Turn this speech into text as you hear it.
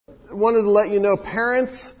wanted to let you know,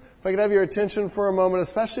 parents, if I could have your attention for a moment,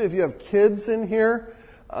 especially if you have kids in here,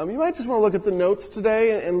 you might just want to look at the notes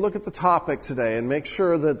today and look at the topic today and make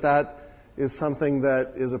sure that that is something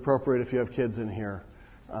that is appropriate if you have kids in here.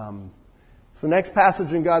 It's the next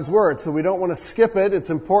passage in God's Word, so we don't want to skip it. It's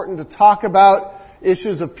important to talk about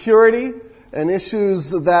issues of purity and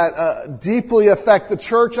issues that deeply affect the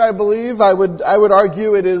church, I believe. I would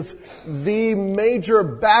argue it is the major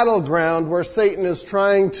battleground where Satan is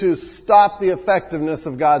trying to stop the effectiveness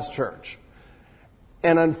of God's church.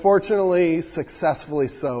 And unfortunately, successfully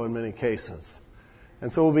so in many cases.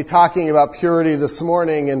 And so we'll be talking about purity this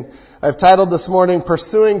morning, and I've titled this morning,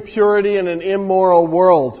 Pursuing Purity in an Immoral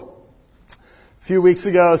World. A few weeks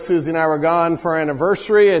ago, Susie and I were gone for our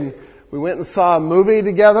anniversary, and we went and saw a movie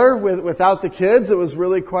together without the kids. It was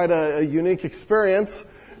really quite a unique experience.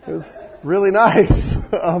 It was really nice.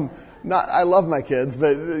 I love my kids,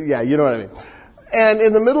 but yeah, you know what I mean. And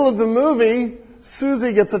in the middle of the movie,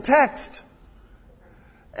 Susie gets a text.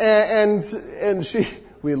 And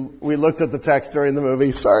we looked at the text during the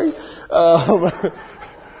movie, sorry.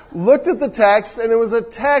 Looked at the text, and it was a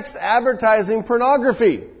text advertising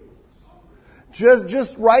pornography.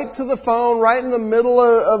 Just right to the phone, right in the middle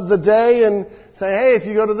of the day, and say, hey, if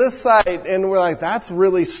you go to this site, and we're like, that's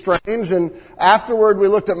really strange. And afterward, we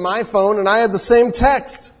looked at my phone, and I had the same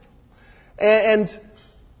text. And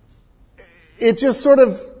it just sort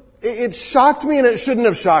of, it shocked me, and it shouldn't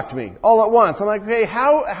have shocked me all at once. I'm like, okay,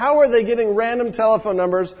 how are they getting random telephone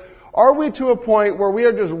numbers? Are we to a point where we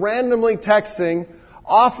are just randomly texting,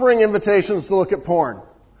 offering invitations to look at porn,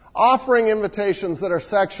 offering invitations that are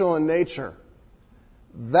sexual in nature?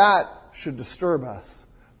 That should disturb us,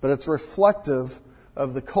 but it's reflective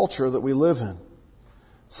of the culture that we live in.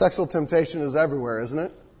 Sexual temptation is everywhere, isn't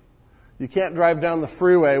it? You can't drive down the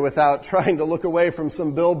freeway without trying to look away from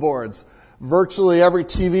some billboards. Virtually every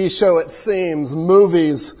TV show, it seems,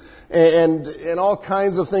 movies, and all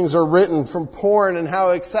kinds of things are written from porn and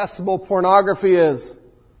how accessible pornography is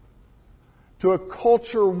to a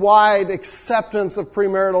culture-wide acceptance of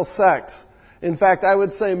premarital sex. In fact, I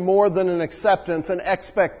would say more than an acceptance, an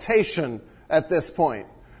expectation at this point.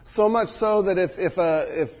 So much so that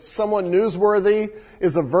if someone newsworthy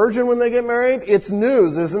is a virgin when they get married, it's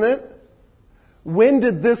news, isn't it? When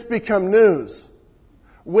did this become news?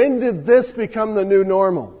 When did this become the new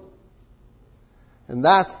normal? And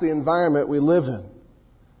that's the environment we live in,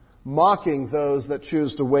 mocking those that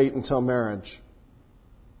choose to wait until marriage.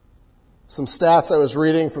 Some stats I was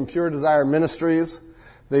reading from Pure Desire Ministries.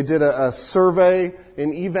 They did a survey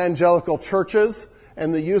in evangelical churches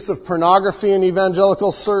and the use of pornography in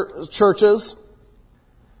evangelical churches.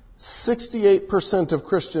 68% of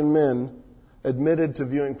Christian men admitted to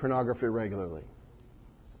viewing pornography regularly.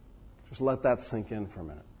 Just let that sink in for a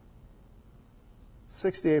minute.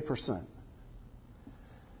 68%.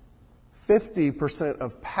 50%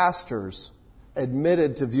 of pastors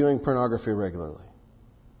admitted to viewing pornography regularly.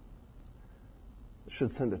 It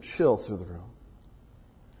should send a chill through the room.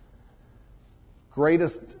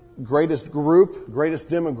 Greatest group, greatest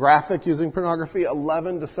demographic using pornography,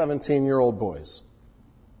 11 to 17-year-old boys.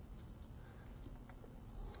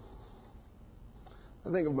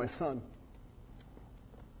 I think of my son.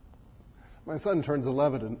 My son turns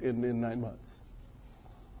 11 in 9 months.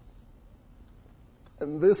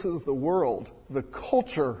 And this is the world, the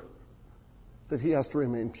culture that he has to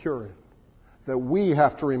remain pure in, that we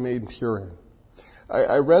have to remain pure in.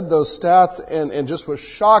 I read those stats and just was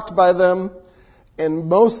shocked by them. And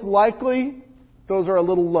most likely, those are a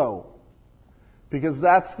little low, because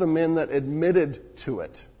that's the men that admitted to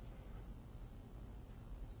it.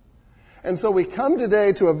 And so we come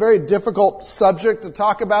today to a very difficult subject to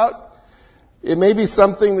talk about. It may be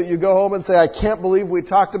something that you go home and say, I can't believe we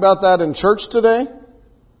talked about that in church today.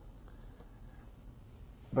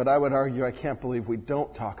 But I would argue I can't believe we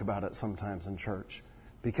don't talk about it sometimes in church,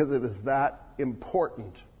 because it is that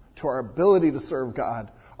important to our ability to serve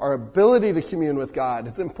God, our ability to commune with God.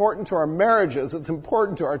 It's important to our marriages. It's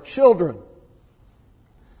important to our children.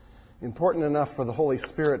 Important enough for the Holy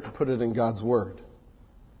Spirit to put it in God's Word,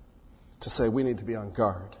 to say we need to be on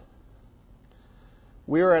guard.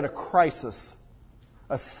 We are at a crisis,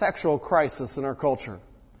 a sexual crisis in our culture.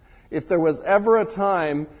 If there was ever a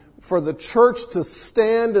time for the church to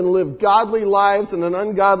stand and live godly lives in an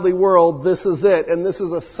ungodly world, this is it. And this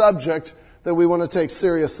is a subject that we want to take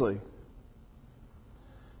seriously.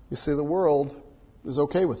 You see, the world is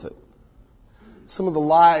okay with it. Some of the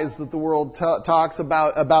lies that the world talks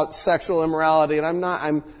about sexual immorality, and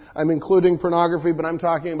I'm including pornography, but I'm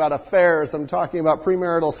talking about affairs, I'm talking about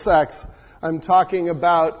premarital sex, I'm talking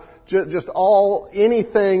about just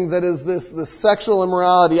anything that is this sexual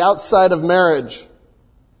immorality outside of marriage.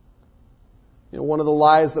 One of the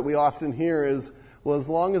lies that we often hear is, well, as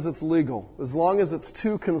long as it's legal, as long as it's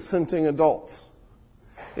two consenting adults.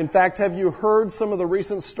 In fact, have you heard some of the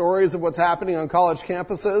recent stories of what's happening on college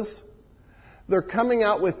campuses? They're coming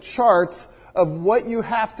out with charts of what you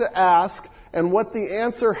have to ask and what the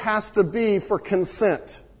answer has to be for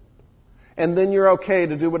consent. And then you're okay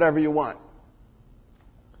to do whatever you want.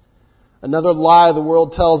 Another lie the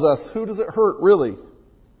world tells us, who does it hurt, really?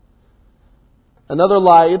 Another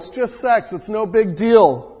lie, it's just sex, it's no big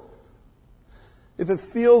deal. If it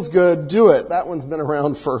feels good, do it. That one's been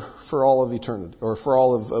around for all of eternity, or for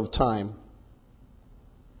all of time.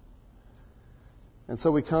 And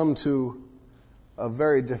so we come to a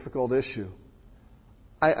very difficult issue.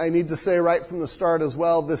 I need to say right from the start as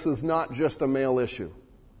well, this is not just a male issue.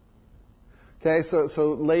 Okay,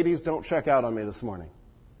 so ladies, don't check out on me this morning.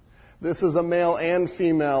 This is a male and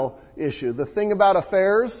female issue. The thing about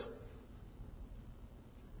affairs,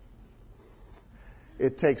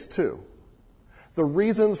 it takes two. The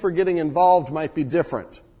reasons for getting involved might be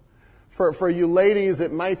different. For you ladies,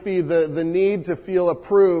 it might be the need to feel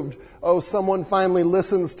approved. Oh, someone finally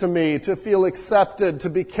listens to me, to feel accepted, to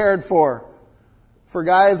be cared for. For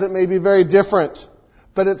guys, it may be very different.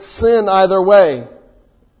 But it's sin either way.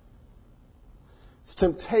 It's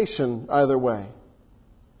temptation either way.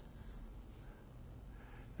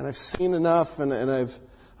 And I've seen enough and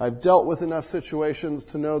I've dealt with enough situations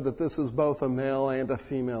to know that this is both a male and a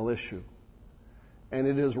female issue. And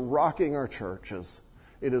it is rocking our churches.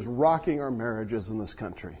 It is rocking our marriages in this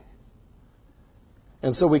country.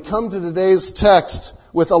 And so we come to today's text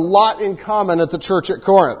with a lot in common at the church at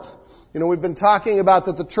Corinth. We've been talking about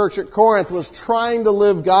that the church at Corinth was trying to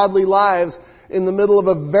live godly lives in the middle of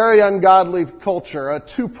a very ungodly culture, a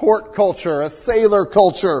two-port culture, a sailor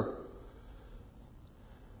culture.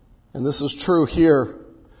 And this is true here.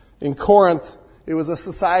 In Corinth, it was a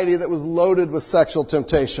society that was loaded with sexual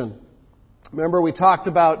temptation. Remember, we talked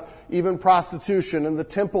about even prostitution, and the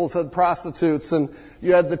temples had prostitutes, and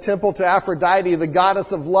you had the temple to Aphrodite, the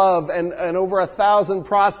goddess of love, and over 1,000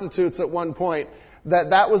 prostitutes at one point.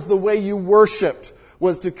 That was the way you worshipped,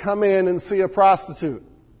 was to come in and see a prostitute.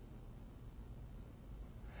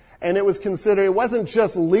 And it wasn't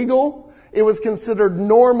just legal, it was considered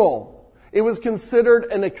normal. It was considered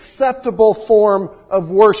an acceptable form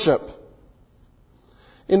of worship.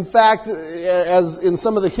 In fact, as in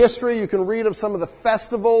some of the history, you can read of some of the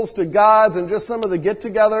festivals to gods and just some of the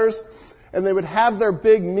get-togethers, and they would have their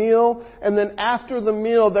big meal, and then after the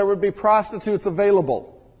meal, there would be prostitutes available.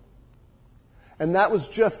 And that was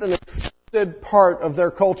just an accepted part of their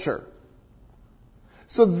culture.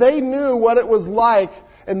 So they knew what it was like,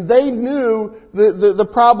 and they knew the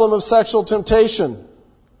problem of sexual temptation.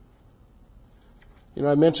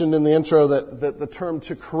 I mentioned in the intro that the term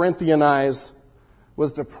to Corinthianize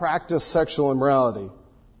was to practice sexual immorality.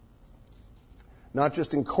 Not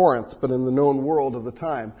just in Corinth, but in the known world of the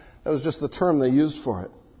time. That was just the term they used for it.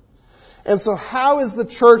 And so how is the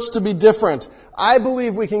church to be different? I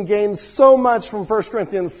believe we can gain so much from 1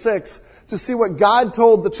 Corinthians 6 to see what God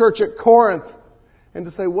told the church at Corinth and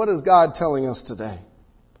to say, what is God telling us today?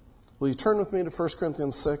 Will you turn with me to 1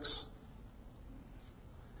 Corinthians 6?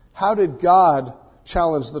 How did God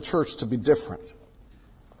challenge the church to be different?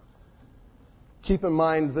 Keep in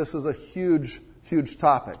mind, this is a huge, huge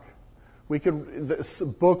topic.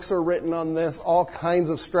 Books are written on this. All kinds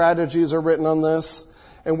of strategies are written on this.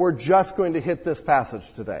 And we're just going to hit this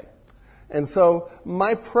passage today. And so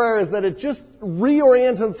my prayer is that it just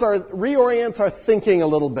reorients our thinking a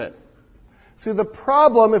little bit. See, the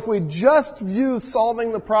problem, if we just view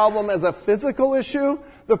solving the problem as a physical issue,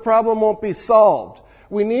 the problem won't be solved.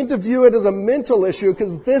 We need to view it as a mental issue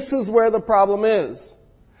because this is where the problem is.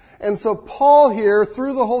 And so Paul here,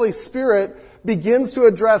 through the Holy Spirit, begins to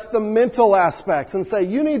address the mental aspects and say,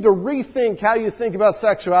 you need to rethink how you think about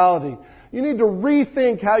sexuality. You need to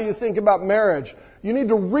rethink how you think about marriage. You need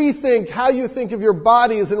to rethink how you think of your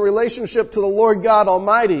bodies in relationship to the Lord God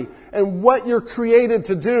Almighty and what you're created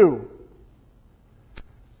to do.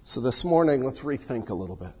 So this morning, let's rethink a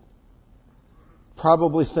little bit.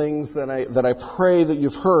 Probably things that I pray that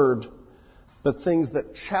you've heard, but things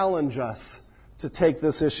that challenge us to take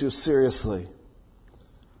this issue seriously,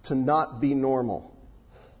 to not be normal.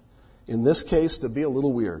 In this case, to be a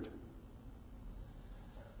little weird.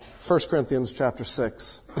 1 Corinthians chapter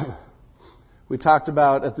 6. We talked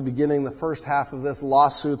about at the beginning, the first half of this,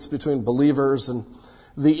 lawsuits between believers, and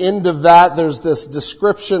the end of that, there's this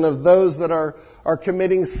description of those that are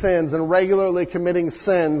committing sins and regularly committing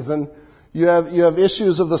sins. And You have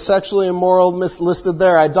issues of the sexually immoral listed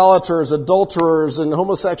there, idolaters, adulterers, and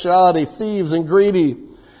homosexuality, thieves, and greedy.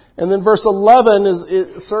 And then verse 11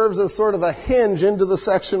 it serves as sort of a hinge into the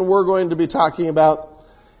section we're going to be talking about.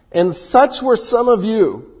 And such were some of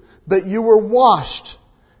you, but you were washed,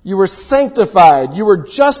 you were sanctified, you were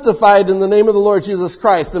justified in the name of the Lord Jesus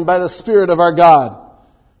Christ and by the Spirit of our God.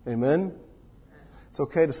 Amen? It's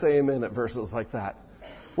okay to say amen at verses like that.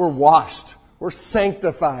 We're washed. We're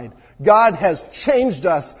sanctified. God has changed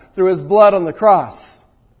us through His blood on the cross.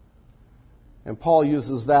 And Paul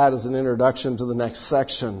uses that as an introduction to the next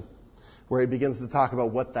section, where he begins to talk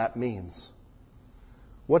about what that means.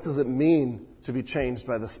 What does it mean to be changed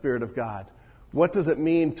by the Spirit of God? What does it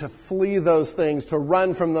mean to flee those things, to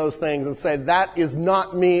run from those things and say, that is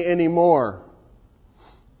not me anymore?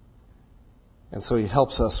 And so he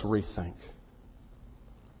helps us rethink.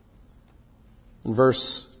 In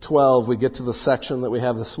verse 12, we get to the section that we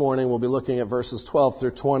have this morning. We'll be looking at verses 12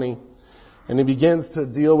 through 20. And he begins to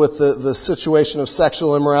deal with the situation of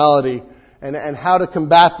sexual immorality and how to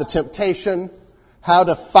combat the temptation, how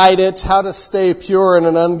to fight it, how to stay pure in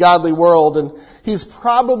an ungodly world. And he's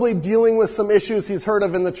probably dealing with some issues he's heard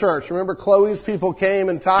of in the church. Remember, Chloe's people came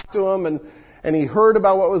and talked to him, and he heard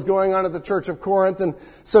about what was going on at the church of Corinth. And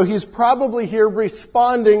so he's probably here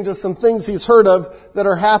responding to some things he's heard of that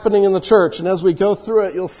are happening in the church. And as we go through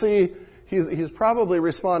it, you'll see he's probably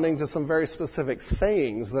responding to some very specific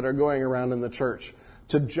sayings that are going around in the church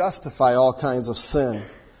to justify all kinds of sin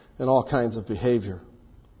and all kinds of behavior.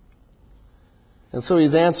 And so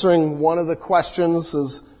he's answering one of the questions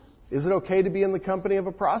is it okay to be in the company of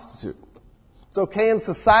a prostitute? It's okay in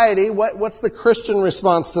society. What's the Christian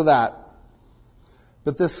response to that?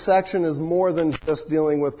 But this section is more than just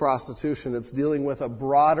dealing with prostitution. It's dealing with a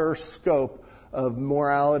broader scope of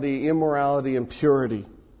morality, immorality, and purity.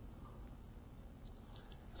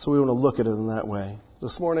 So we want to look at it in that way.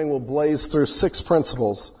 This morning we'll blaze through 6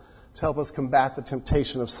 principles to help us combat the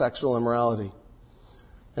temptation of sexual immorality.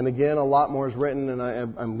 And again, a lot more is written, and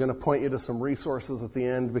I'm going to point you to some resources at the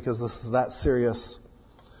end because this is that serious.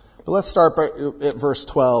 But let's start at verse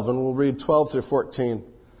 12, and we'll read 12 through 14.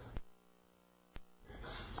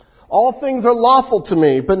 All things are lawful to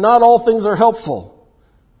me, but not all things are helpful.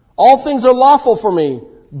 All things are lawful for me,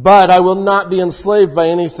 but I will not be enslaved by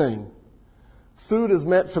anything. Food is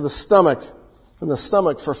meant for the stomach, and the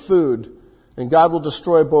stomach for food, and God will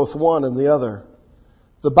destroy both one and the other.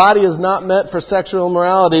 The body is not meant for sexual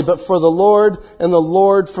immorality, but for the Lord, and the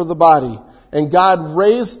Lord for the body. And God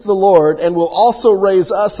raised the Lord and will also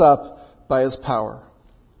raise us up by His power.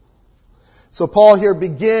 So Paul here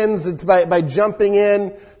begins by jumping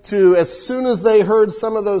in to, as soon as they heard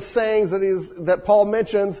some of those sayings that Paul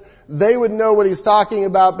mentions, they would know what he's talking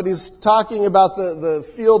about, but he's talking about the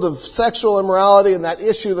field of sexual immorality and that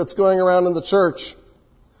issue that's going around in the church.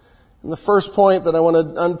 And the first point that I want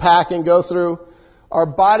to unpack and go through, our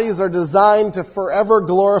bodies are designed to forever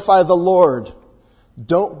glorify the Lord.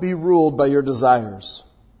 Don't be ruled by your desires.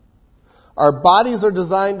 Our bodies are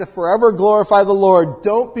designed to forever glorify the Lord.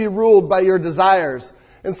 Don't be ruled by your desires.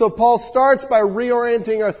 And so Paul starts by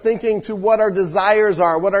reorienting our thinking to what our desires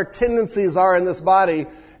are, what our tendencies are in this body,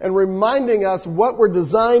 and reminding us what we're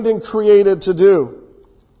designed and created to do.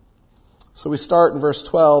 So we start in verse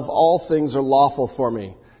 12, all things are lawful for me.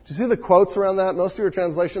 Do you see the quotes around that? Most of your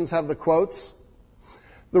translations have the quotes.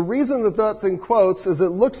 The reason that that's in quotes is it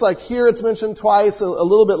looks like here it's mentioned twice, a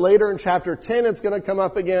little bit later in chapter 10 it's going to come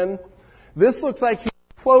up again. This looks like he's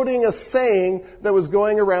quoting a saying that was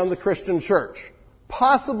going around the Christian church.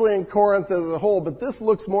 Possibly in Corinth as a whole, but this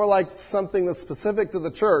looks more like something that's specific to the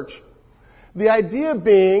church. The idea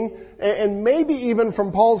being, and maybe even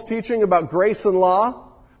from Paul's teaching about grace and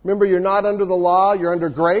law, remember you're not under the law, you're under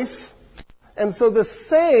grace. And so this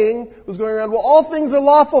saying was going around, well, all things are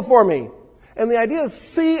lawful for me. And the idea is,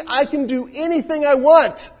 see, I can do anything I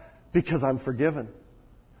want because I'm forgiven.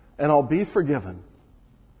 And I'll be forgiven.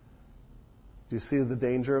 Do you see the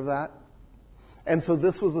danger of that? And so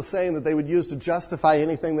this was the saying that they would use to justify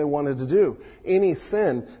anything they wanted to do, any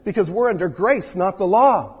sin, because we're under grace, not the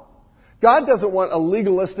law. God doesn't want a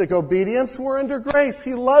legalistic obedience. We're under grace.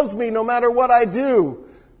 He loves me no matter what I do.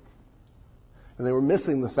 And they were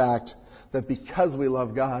missing the fact that because we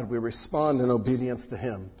love God, we respond in obedience to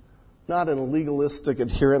Him. Not in legalistic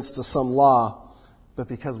adherence to some law, but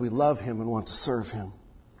because we love Him and want to serve Him.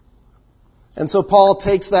 And so Paul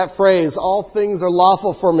takes that phrase, all things are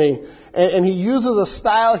lawful for me, and he uses a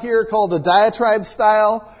style here called a diatribe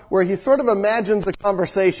style, where he sort of imagines the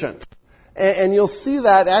conversation. And you'll see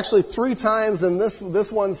that actually 3 times in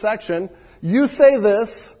this one section. You say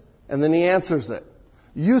this, and then he answers it.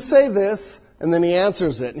 You say this, And then he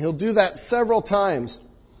answers it, and he'll do that several times.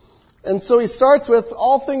 And so he starts with,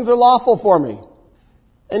 all things are lawful for me.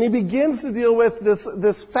 And he begins to deal with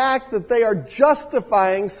this fact that they are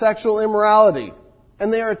justifying sexual immorality.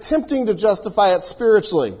 And they are attempting to justify it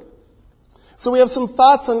spiritually. So we have some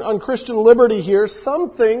thoughts on Christian liberty here.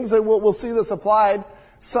 Some things, and we'll see this applied,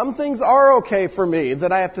 some things are okay for me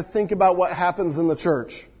that I have to think about what happens in the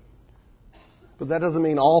church. But that doesn't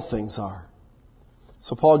mean all things are.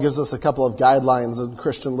 So Paul gives us a couple of guidelines on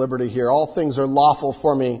Christian liberty here. All things are lawful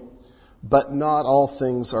for me, but not all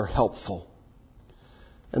things are helpful.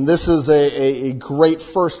 And this is a great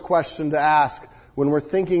first question to ask when we're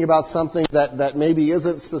thinking about something that maybe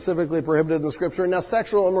isn't specifically prohibited in Scripture. Now,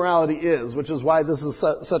 sexual immorality is, which is why this is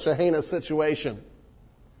such a heinous situation.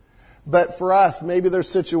 But for us, maybe there's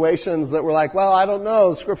situations that we're like, well, I don't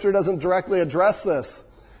know. Scripture doesn't directly address this.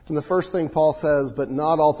 And the first thing Paul says, but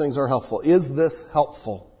not all things are helpful. Is this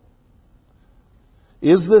helpful?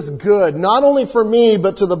 Is this good? Not only for me,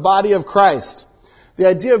 but to the body of Christ. The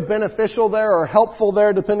idea of beneficial there or helpful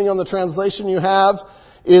there, depending on the translation you have,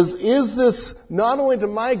 is this not only to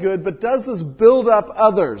my good, but does this build up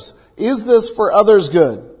others? Is this for others'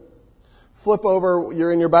 good? Flip over,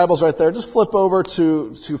 you're in your Bibles right there, just flip over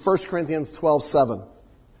to 1 Corinthians 12:7.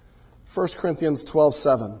 1 Corinthians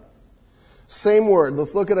 12:7. Same word.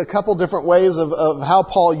 Let's look at a couple different ways of how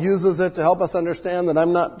Paul uses it to help us understand that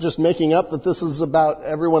I'm not just making up that this is about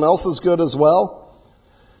everyone else's good as well.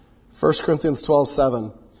 1 Corinthians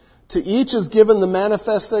 12:7. To each is given the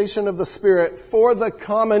manifestation of the Spirit for the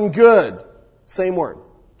common good. Same word.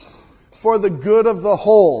 For the good of the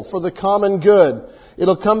whole, for the common good.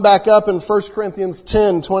 It'll come back up in 1 Corinthians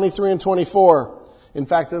 10:23 and 24. In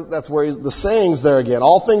fact, that's where the saying's there again.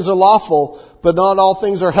 All things are lawful, but not all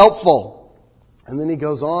things are helpful. And then he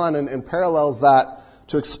goes on and parallels that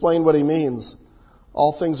to explain what he means.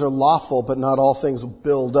 All things are lawful, but not all things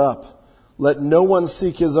build up. Let no one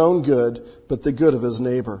seek his own good, but the good of his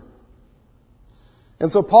neighbor.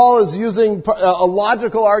 And so Paul is using a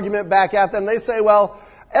logical argument back at them. They say, well,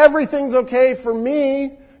 everything's okay for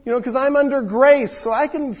me, because I'm under grace, so I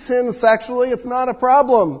can sin sexually. It's not a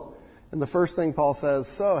problem. And the first thing Paul says,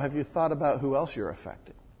 so have you thought about who else you're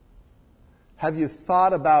affecting? Have you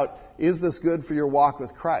thought about, is this good for your walk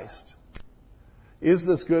with Christ? Is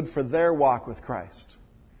this good for their walk with Christ?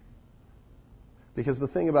 Because the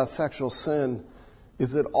thing about sexual sin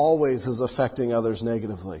is it always is affecting others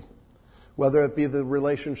negatively. Whether it be the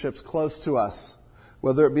relationships close to us,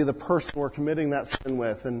 whether it be the person we're committing that sin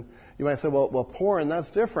with. And you might say, well, porn,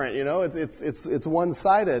 that's different, it's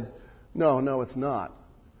one-sided. No, it's not.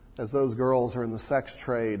 As those girls are in the sex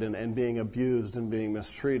trade and being abused and being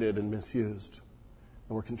mistreated and misused.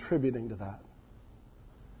 And we're contributing to that.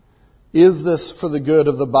 Is this for the good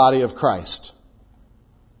of the body of Christ?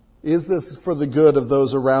 Is this for the good of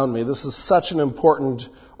those around me? This is such an important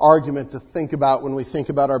argument to think about when we think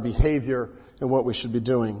about our behavior and what we should be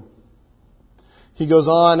doing. He goes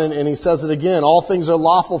on and he says it again. All things are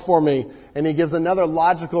lawful for me. And he gives another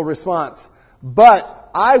logical response.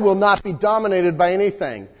 But I will not be dominated by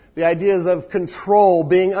anything. The ideas of control,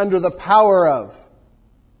 being under the power of.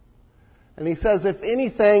 And he says if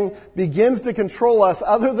anything begins to control us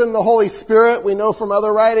other than the Holy Spirit, we know from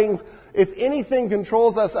other writings, if anything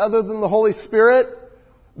controls us other than the Holy Spirit,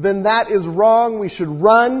 then that is wrong. We should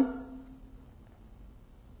run.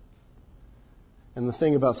 And the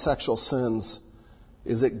thing about sexual sins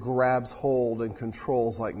is it grabs hold and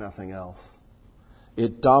controls like nothing else.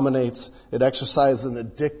 It dominates. It exercises an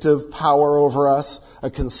addictive power over us, a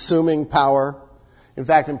consuming power. In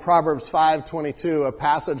fact, in Proverbs 5:22, a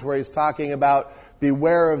passage where he's talking about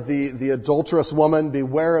beware of the adulterous woman,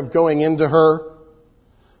 beware of going into her.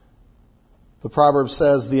 The proverb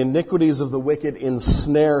says, the iniquities of the wicked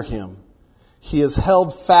ensnare him. He is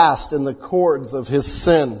held fast in the cords of his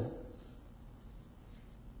sin.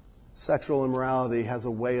 Sexual immorality has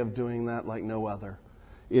a way of doing that like no other.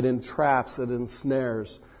 It entraps, it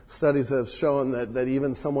ensnares. Studies have shown that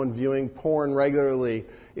even someone viewing porn regularly,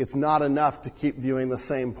 it's not enough to keep viewing the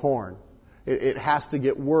same porn. It has to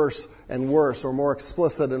get worse and worse, or more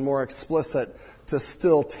explicit and more explicit, to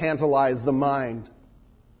still tantalize the mind.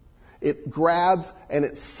 It grabs and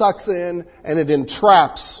it sucks in and it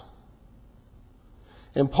entraps.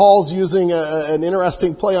 And Paul's using an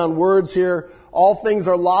interesting play on words here. All things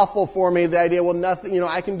are lawful for me. The idea, well, nothing,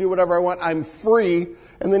 I can do whatever I want. I'm free.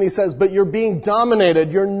 And then he says, but you're being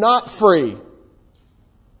dominated. You're not free.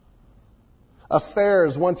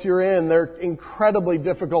 Affairs, once you're in, they're incredibly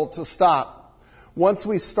difficult to stop. Once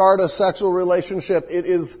we start a sexual relationship, it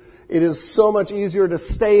is so much easier to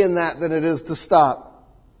stay in that than it is to stop.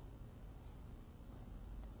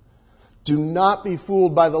 Do not be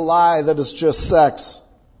fooled by the lie that it's just sex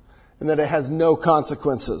and that it has no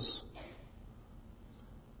consequences.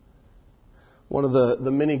 One of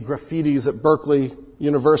the many graffitis at Berkeley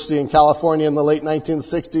University in California in the late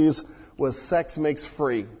 1960s was "Sex makes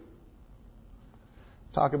free."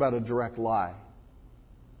 Talk about a direct lie.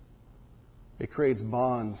 It creates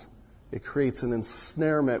bonds. It creates an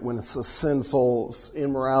ensnarement when it's a sinful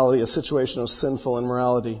immorality, a situation of sinful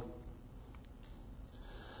immorality.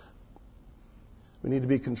 We need to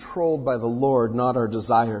be controlled by the Lord, not our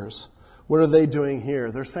desires. What are they doing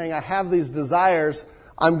here? They're saying, I have these desires,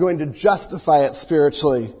 I'm going to justify it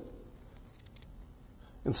spiritually,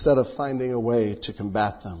 instead of finding a way to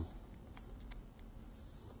combat them.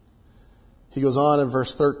 He goes on in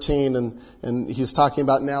verse 13, and he's talking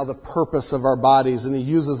about now the purpose of our bodies, and he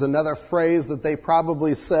uses another phrase that they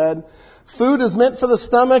probably said. Food is meant for the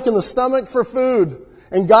stomach, and the stomach for food,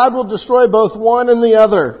 and God will destroy both one and the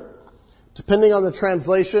other. Depending on the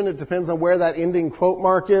translation, it depends on where that ending quote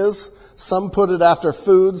mark is. Some put it after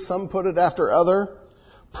food, some put it after other.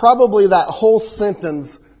 Probably that whole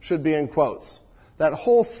sentence should be in quotes. That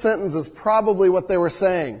whole sentence is probably what they were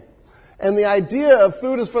saying. And the idea of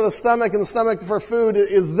food is for the stomach and the stomach for food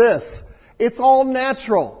is this. It's all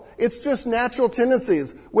natural. It's just natural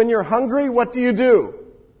tendencies. When you're hungry, what do?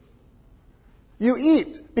 You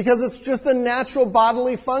eat, because it's just a natural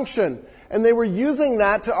bodily function. And they were using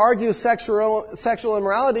that to argue sexual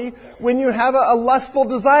immorality. When you have a lustful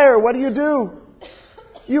desire, what do?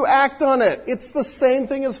 You act on it. It's the same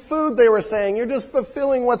thing as food, they were saying. You're just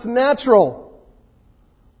fulfilling what's natural.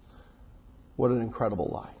 What an incredible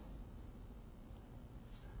lie.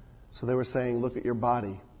 So they were saying, look at your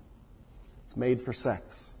body. It's made for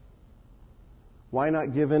sex. Why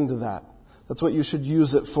not give in to that? That's what you should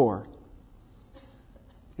use it for.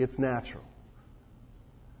 It's natural.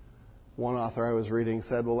 One author I was reading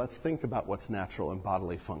said, well, let's think about what's natural in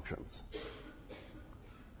bodily functions.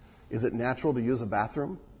 Is it natural to use a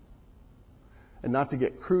bathroom? And not to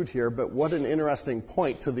get crude here, but what an interesting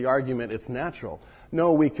point to the argument it's natural.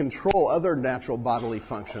 No, we control other natural bodily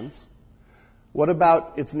functions. What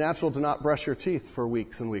about it's natural to not brush your teeth for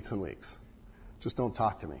weeks and weeks and weeks? Just don't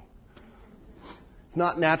talk to me. It's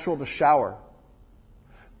not natural to shower.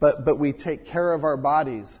 But we take care of our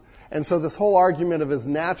bodies. And so this whole argument of is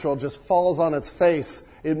natural just falls on its face.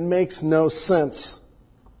 It makes no sense.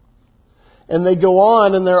 And they go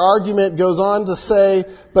on, and their argument goes on to say,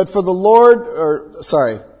 but for the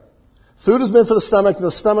food is meant for the stomach, and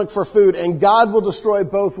the stomach for food, and God will destroy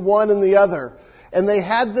both one and the other. And they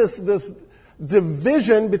had this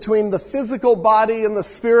division between the physical body and the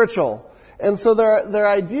spiritual. And so their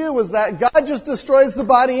idea was that God just destroys the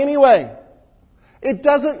body anyway. It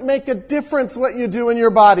doesn't make a difference what you do in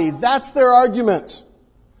your body. That's their argument.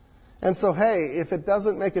 And so, hey, if it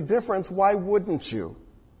doesn't make a difference, why wouldn't you?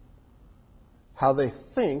 How they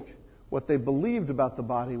think what they believed about the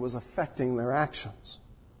body was affecting their actions.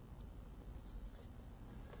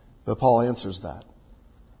 But Paul answers that.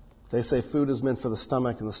 They say food is meant for the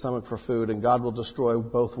stomach and the stomach for food, and God will destroy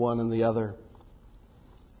both one and the other.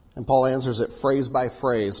 And Paul answers it phrase by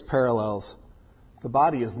phrase, parallels. The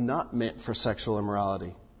body is not meant for sexual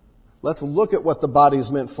immorality. Let's look at what the body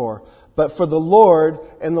is meant for. But for the Lord,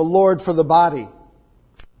 and the Lord for the body.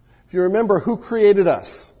 If you remember, who created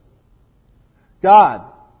us? God.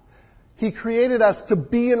 He created us to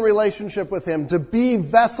be in relationship with Him, to be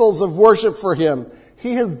vessels of worship for Him.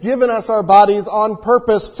 He has given us our bodies on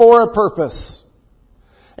purpose for a purpose.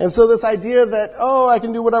 And so this idea that, I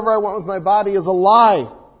can do whatever I want with my body is a lie.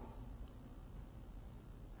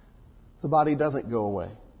 The body doesn't go away.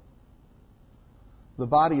 The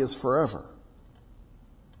body is forever.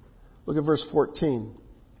 Look at verse 14.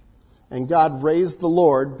 And God raised the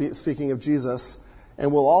Lord, speaking of Jesus,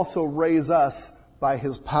 and will also raise us by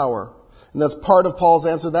His power. And that's part of Paul's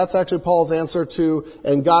answer. That's actually Paul's answer to,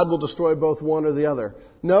 and God will destroy both one or the other.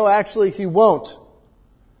 No, actually, He won't.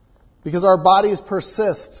 Because our bodies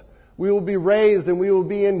persist. We will be raised and we will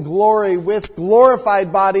be in glory with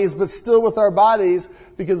glorified bodies, but still with our bodies,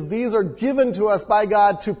 because these are given to us by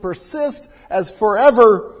God to persist as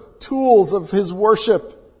forever tools of His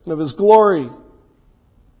worship and of His glory.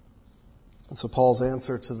 And so Paul's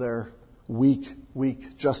answer to their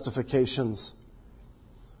weak justifications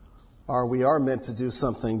are we are meant to do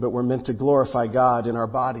something, but we're meant to glorify God in our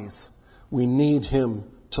bodies. We need Him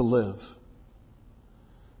to live.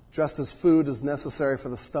 Just as food is necessary for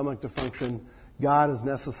the stomach to function, God is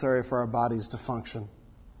necessary for our bodies to function.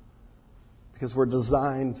 Because we're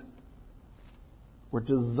designed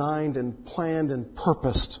and planned and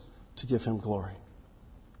purposed to give Him glory.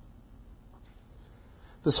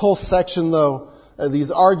 This whole section, though,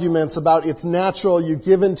 these arguments about it's natural, you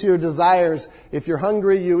give in to your desires. If you're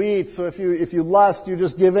hungry, you eat. So if you lust, you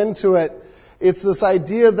just give in to it. It's this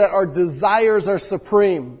idea that our desires are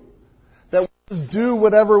supreme, that we just do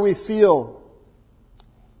whatever we feel.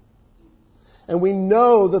 And we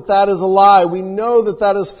know that that is a lie. We know that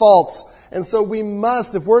that is false. And so we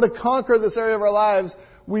must, if we're to conquer this area of our lives,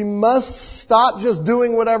 we must stop just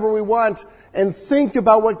doing whatever we want and think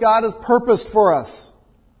about what God has purposed for us.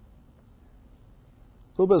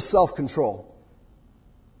 A little bit of self-control.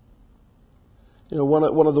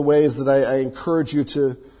 One of the ways that I encourage you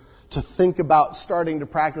to think about starting to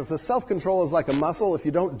practice this. Self-control is like a muscle. If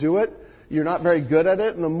you don't do it, you're not very good at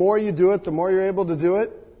it. And the more you do it, the more you're able to do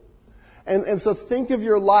it. And so think of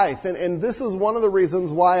your life. And this is one of the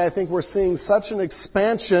reasons why I think we're seeing such an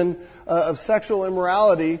expansion of sexual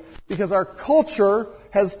immorality, because our culture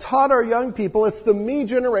has taught our young people, it's the me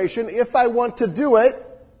generation. If I want to do it,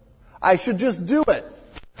 I should just do it.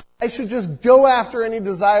 I should just go after any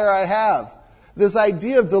desire I have. This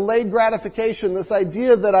idea of delayed gratification, this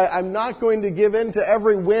idea that I'm not going to give in to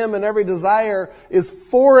every whim and every desire is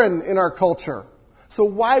foreign in our culture. So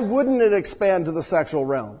why wouldn't it expand to the sexual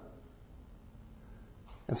realm?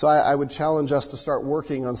 And so I would challenge us to start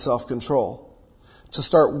working on self-control, to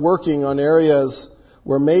start working on areas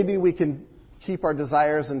where maybe we can keep our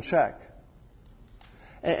desires in check.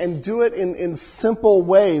 And do it in simple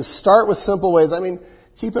ways. Start with simple ways. I mean,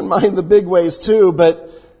 keep in mind the big ways too, but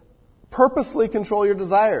purposely control your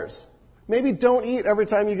desires. Maybe don't eat every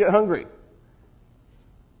time you get hungry.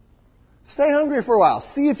 Stay hungry for a while.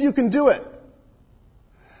 See if you can do it.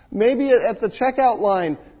 Maybe at the checkout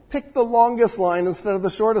line, pick the longest line instead of the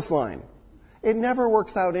shortest line. It never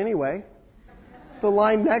works out anyway. The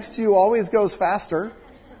line next to you always goes faster.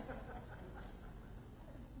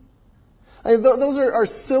 I mean, those are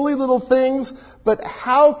silly little things, but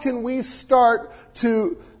how can we start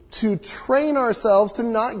to train ourselves to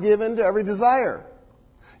not give in to every desire?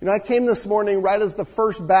 I came this morning right as the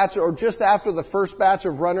first batch, or just after the first batch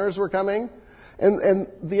of runners were coming. And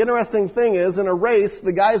the interesting thing is, in a race,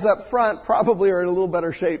 the guys up front probably are in a little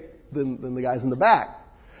better shape than the guys in the back.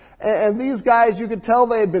 And these guys, you could tell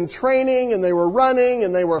they had been training, and they were running,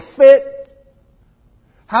 and they were fit.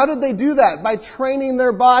 How did they do that? By training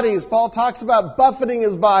their bodies. Paul talks about buffeting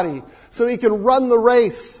his body so he can run the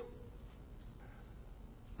race.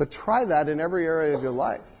 But try that in every area of your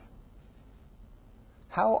life.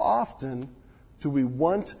 How often do we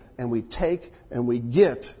want and we take and we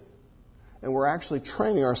get, and we're actually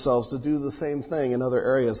training ourselves to do the same thing in other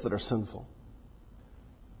areas that are sinful?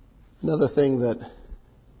 Another thing that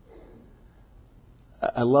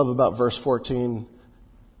I love about verse 14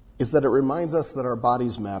 is that it reminds us that our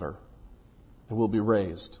bodies matter and will be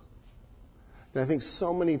raised. And I think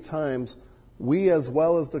so many times we, as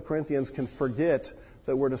well as the Corinthians, can forget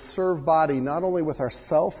that we're to serve body not only with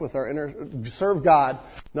ourself, serve God,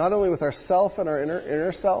 not only with ourself and our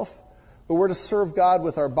inner self, but we're to serve God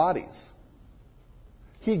with our bodies.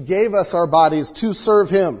 He gave us our bodies to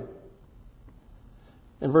serve Him.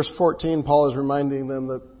 In verse 14, Paul is reminding them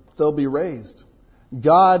that they'll be raised.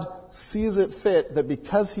 God sees it fit that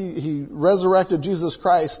because He resurrected Jesus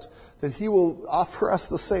Christ, that He will offer us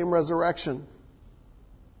the same resurrection.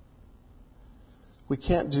 We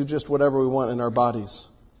can't do just whatever we want in our bodies.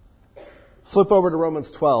 Flip over to Romans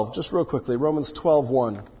 12, just real quickly. Romans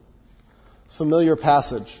 12:1. Familiar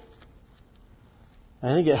passage.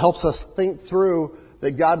 I think it helps us think through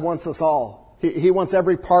that God wants us all. He wants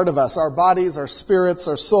every part of us, our bodies, our spirits,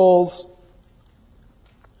 our souls.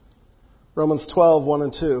 Romans 12:1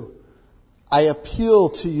 and 2. I appeal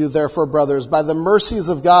to you, therefore, brothers, by the mercies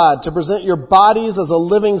of God, to present your bodies as a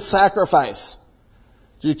living sacrifice.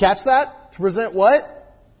 Did you catch that? To present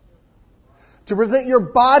what? To present your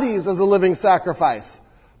bodies as a living sacrifice.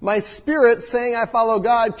 My spirit, saying I follow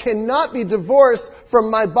God, cannot be divorced from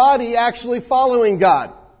my body actually following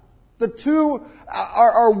God. The two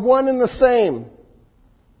are one and the same.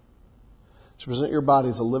 To present your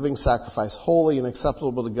bodies a living sacrifice, holy and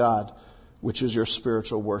acceptable to God, which is your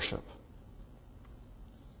spiritual worship.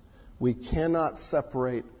 We cannot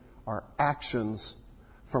separate our actions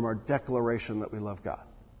from our declaration that we love God.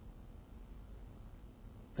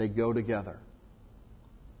 They go together.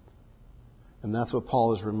 And that's what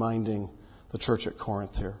Paul is reminding the church at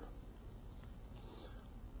Corinth here.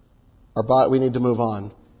 We need to move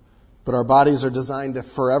on. But our bodies are designed to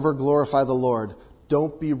forever glorify the Lord.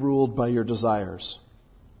 Don't be ruled by your desires.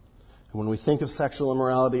 And when we think of sexual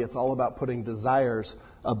immorality, it's all about putting desires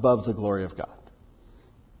above the glory of God.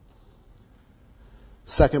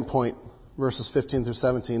 Second point, verses 15 through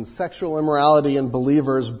 17. Sexual immorality in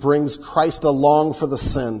believers brings Christ along for the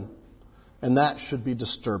sin. And that should be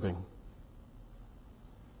disturbing.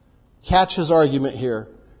 Catch his argument here,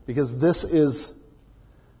 because this is,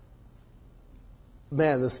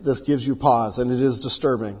 this gives you pause, and it is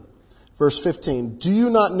disturbing. Verse 15, do you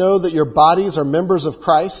not know that your bodies are members of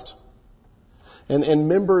Christ? And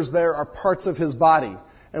members there are parts of his body.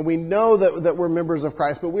 And we know that we're members of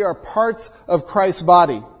Christ, but we are parts of Christ's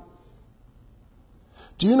body.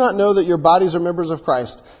 Do you not know that your bodies are members of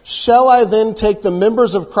Christ? Shall I then take the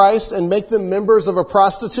members of Christ and make them members of a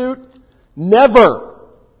prostitute? Never!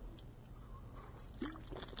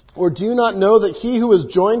 Or do you not know that he who is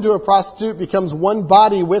joined to a prostitute becomes one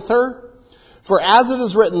body with her? For as it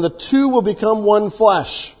is written, the two will become one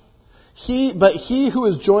flesh. But he who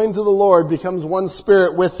is joined to the Lord becomes one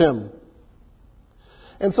spirit with him.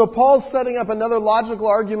 And so Paul's setting up another logical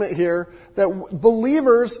argument here that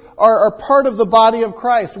believers are part of the body of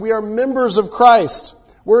Christ. We are members of Christ.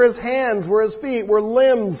 We're his hands, we're his feet, we're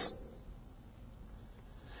limbs.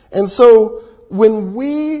 And so when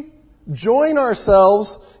we join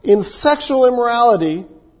ourselves in sexual immorality,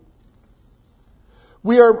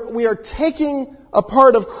 we are taking a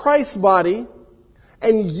part of Christ's body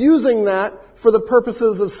and using that for the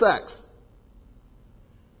purposes of sex.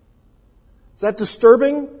 Is that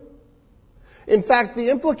disturbing? In fact, the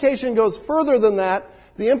implication goes further than that.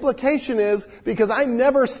 The implication is, because I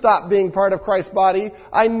never stop being part of Christ's body,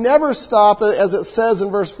 I never stop, as it says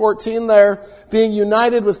in verse 14 there, being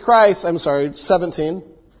united with Christ, 17.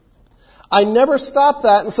 I never stop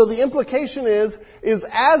that, and so the implication is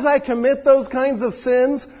as I commit those kinds of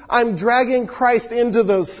sins, I'm dragging Christ into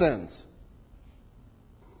those sins.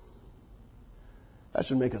 That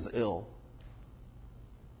should make us ill.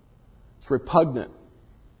 It's repugnant.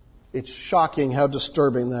 It's shocking how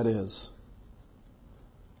disturbing that is.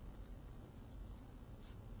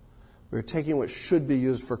 We're taking what should be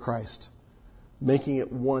used for Christ, making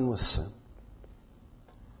it one with sin.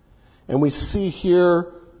 And we see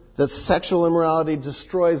here that sexual immorality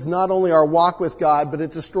destroys not only our walk with God, but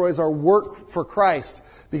it destroys our work for Christ,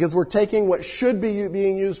 because we're taking what should be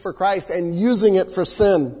being used for Christ and using it for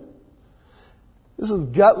sin. This is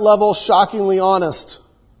gut level, shockingly honest.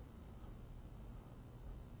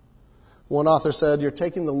 One author said, you're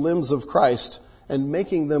taking the limbs of Christ and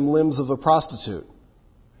making them limbs of a prostitute.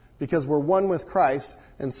 Because we're one with Christ,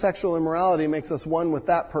 and sexual immorality makes us one with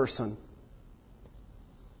that person.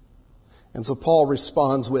 And so Paul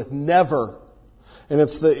responds with never. And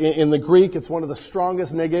in the Greek, it's one of the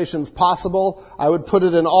strongest negations possible. I would put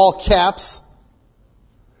it in all caps.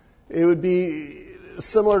 It would be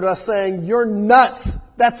similar to us saying, you're nuts.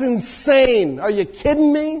 That's insane. Are you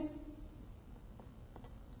kidding me?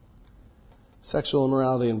 Sexual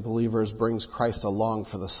immorality in believers brings Christ along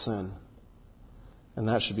for the sin. And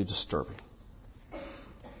that should be disturbing.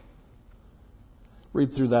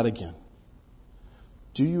 Read through that again.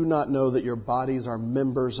 Do you not know that your bodies are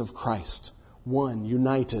members of Christ? One,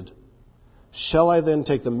 united. Shall I then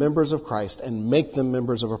take the members of Christ and make them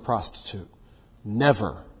members of a prostitute?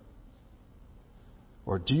 Never.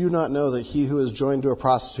 Or do you not know that he who is joined to a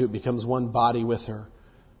prostitute becomes one body with her?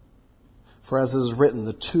 For as it is written,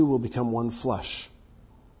 the two will become one flesh.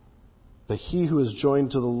 But he who is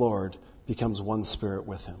joined to the Lord becomes one spirit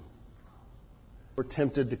with him. We're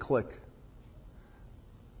tempted to click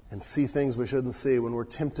and see things we shouldn't see, when we're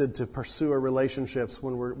tempted to pursue our relationships,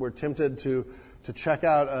 when we're tempted to check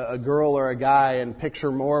out a girl or a guy and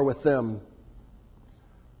picture more with them.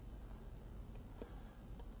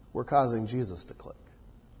 We're causing Jesus to click.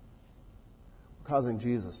 We're causing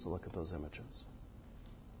Jesus to look at those images.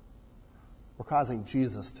 We're causing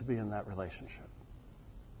Jesus to be in that relationship.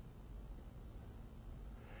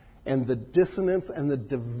 And the dissonance and the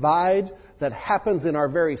divide that happens in our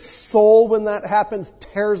very soul when that happens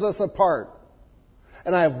tears us apart.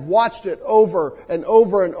 And I have watched it over and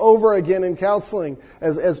over and over again in counseling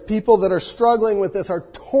as people that are struggling with this are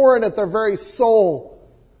torn at their very soul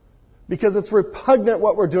because it's repugnant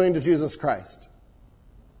what we're doing to Jesus Christ.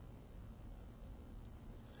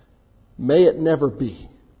 May it never be.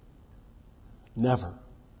 Never.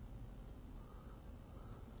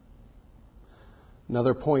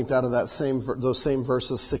 Another point out of those same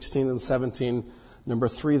verses 16 and 17, number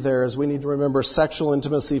 3 there, is we need to remember sexual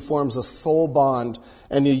intimacy forms a soul bond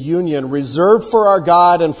and a union reserved for our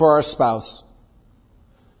God and for our spouse.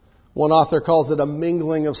 One author calls it a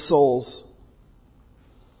mingling of souls.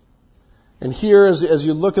 And here, as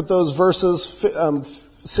you look at those verses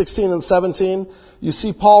 16 and 17, you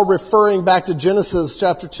see Paul referring back to Genesis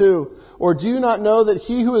chapter 2. Or do you not know that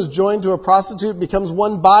he who is joined to a prostitute becomes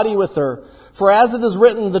one body with her? For as it is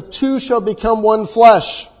written, the two shall become one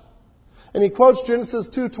flesh. And he quotes Genesis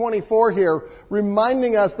 2:24 here,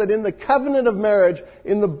 reminding us that in the covenant of marriage,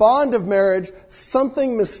 in the bond of marriage,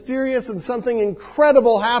 something mysterious and something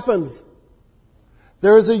incredible happens.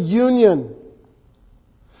 There is a union.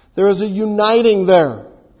 There is a uniting there.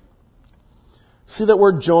 See that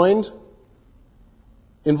word joined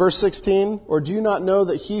in verse 16? Or do you not know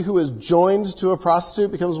that he who is joined to a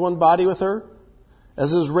prostitute becomes one body with her?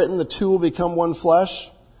 As it is written, the two will become one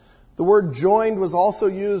flesh. The word joined was also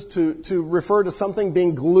used to refer to something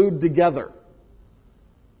being glued together.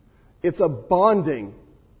 It's a bonding.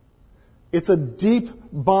 It's a deep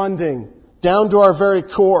bonding down to our very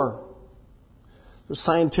core. There's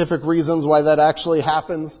scientific reasons why that actually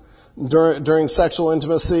happens during sexual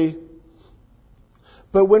intimacy.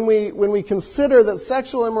 But when we consider that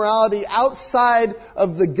sexual immorality outside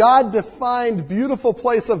of the God-defined beautiful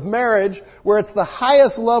place of marriage, where it's the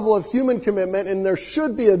highest level of human commitment and there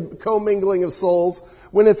should be a commingling of souls,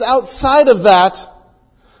 when it's outside of that,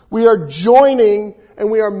 we are joining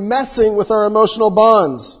and we are messing with our emotional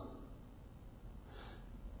bonds.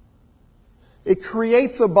 It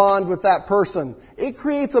creates a bond with that person. It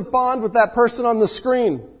creates a bond with that person on the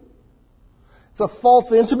screen. It's a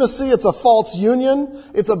false intimacy. It's a false union.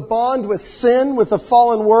 It's a bond with sin, with the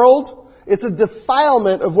fallen world. It's a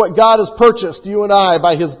defilement of what God has purchased, you and I,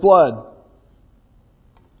 by His blood.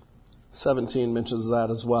 17 mentions that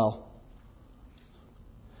as well.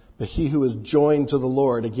 But he who is joined to the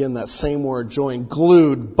Lord, again, that same word, joined,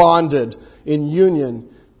 glued, bonded, in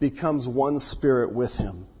union, becomes one spirit with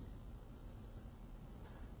Him.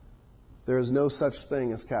 There is no such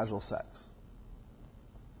thing as casual sex.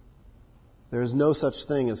 There is no such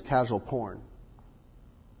thing as casual porn.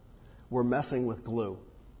 We're messing with glue.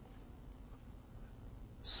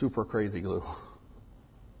 Super crazy glue.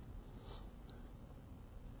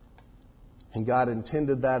 And God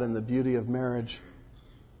intended that in the beauty of marriage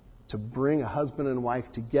to bring a husband and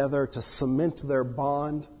wife together, to cement their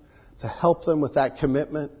bond, to help them with that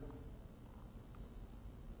commitment.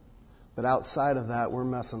 But outside of that, we're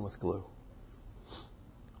messing with glue.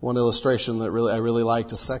 One illustration that I really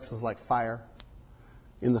liked is sex is like fire.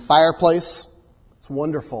 In the fireplace, it's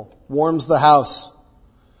wonderful. Warms the house.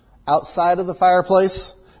 Outside of the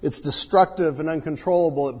fireplace, it's destructive and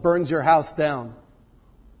uncontrollable. It burns your house down.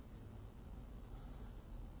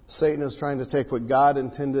 Satan is trying to take what God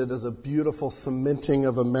intended as a beautiful cementing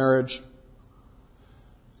of a marriage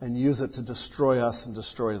and use it to destroy us and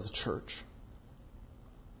destroy the church.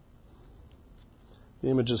 The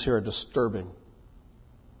images here are disturbing.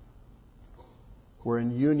 We're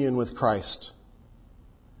in union with Christ.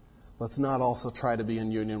 Let's not also try to be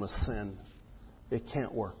in union with sin. It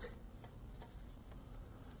can't work.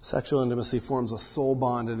 Sexual intimacy forms a soul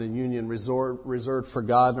bond and a union reserved for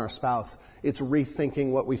God and our spouse. It's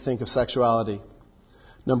rethinking what we think of sexuality.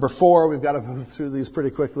 Number 4, we've got to move through these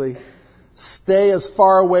pretty quickly. Stay as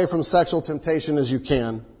far away from sexual temptation as you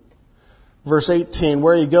can. Verse 18,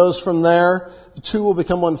 where he goes from there, the two will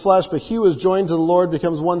become one flesh, but he who is joined to the Lord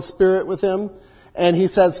becomes one spirit with Him. And he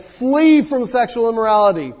says, flee from sexual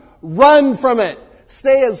immorality. Run from it.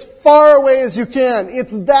 Stay as far away as you can.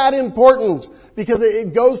 It's that important because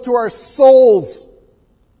it goes to our souls.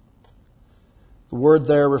 The word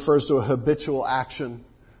there refers to a habitual action.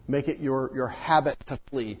 Make it your habit to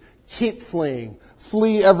flee. Keep fleeing.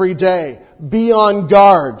 Flee every day. Be on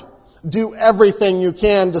guard. Do everything you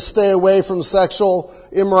can to stay away from sexual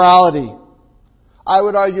immorality. I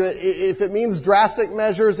would argue if it means drastic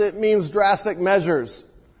measures, it means drastic measures.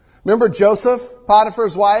 Remember Joseph,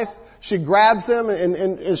 Potiphar's wife? She grabs him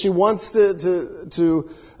and she wants to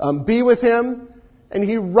be with him. And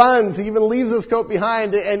he runs. He even leaves his coat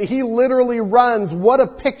behind. And he literally runs. What a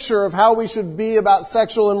picture of how we should be about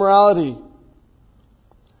sexual immorality.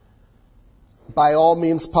 By all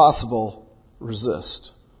means possible,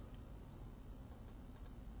 resist.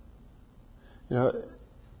 You know,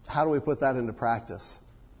 how do we put that into practice?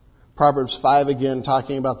 Proverbs 5 again,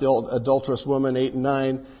 talking about the old adulterous woman, 8 and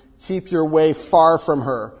 9. Keep your way far from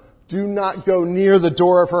her. Do not go near the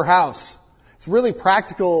door of her house. It's really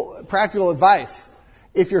practical advice.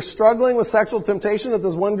 If you're struggling with sexual temptation at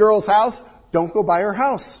this one girl's house, don't go by her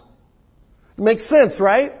house. It makes sense,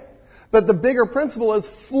 right? But the bigger principle is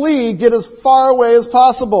flee, get as far away as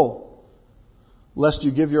possible, lest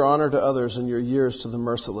you give your honor to others and your years to the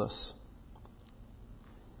merciless.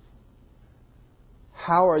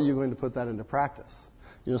 How are you going to put that into practice?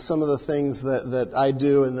 You know, some of the things that I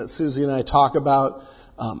do and that Susie and I talk about,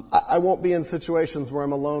 I won't be in situations where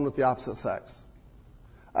I'm alone with the opposite sex.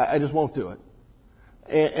 I just won't do it.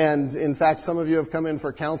 And in fact, some of you have come in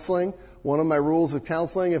for counseling. One of my rules of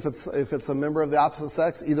counseling, if it's a member of the opposite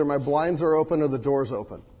sex, either my blinds are open or the door's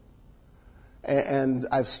open. And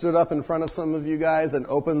I've stood up in front of some of you guys and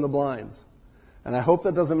opened the blinds. And I hope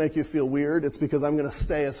that doesn't make you feel weird. It's because I'm going to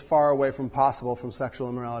stay as far away from possible from sexual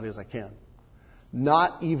immorality as I can.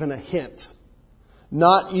 Not even a hint.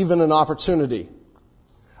 Not even an opportunity.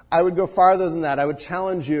 I would go farther than that. I would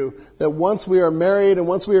challenge you that once we are married and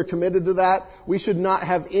once we are committed to that, we should not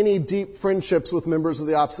have any deep friendships with members of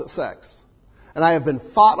the opposite sex. And I have been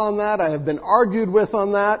fought on that. I have been argued with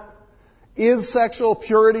on that. Is sexual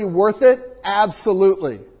purity worth it?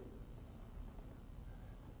 Absolutely.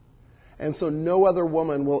 And so no other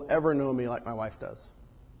woman will ever know me like my wife does.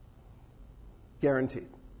 Guaranteed.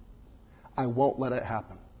 I won't let it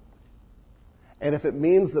happen. And if it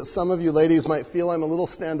means that some of you ladies might feel I'm a little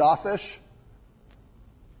standoffish,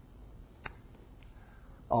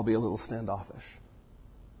 I'll be a little standoffish.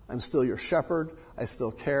 I'm still your shepherd. I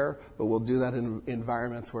still care, but we'll do that in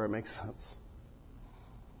environments where it makes sense.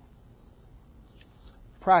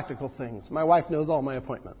 Practical things. My wife knows all my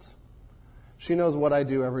appointments. She knows what I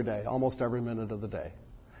do every day, almost every minute of the day.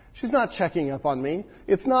 She's not checking up on me.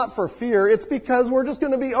 It's not for fear. It's because we're just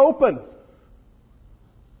going to be open.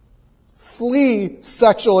 Flee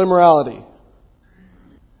sexual immorality.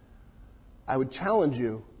 I would challenge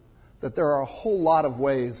you that there are a whole lot of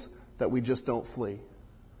ways that we just don't flee.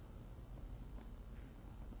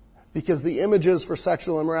 Because the images for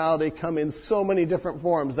sexual immorality come in so many different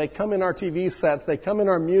forms. They come in our TV sets. They come in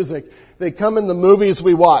our music. They come in the movies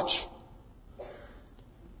we watch.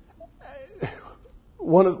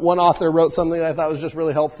 One author wrote something that I thought was just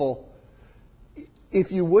really helpful.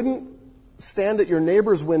 If you wouldn't stand at your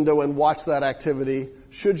neighbor's window and watch that activity,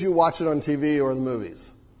 should you watch it on TV or the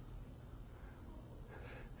movies?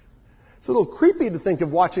 It's a little creepy to think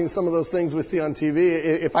of watching some of those things we see on TV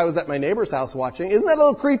if I was at my neighbor's house watching. Isn't that a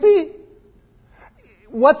little creepy?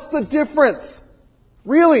 What's the difference?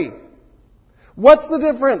 Really? What's the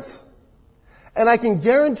difference? And I can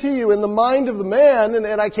guarantee you in the mind of the man, and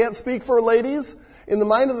I can't speak for ladies, in the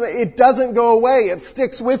mind of the man, it doesn't go away. It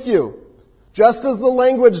sticks with you. Just as the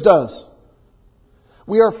language does.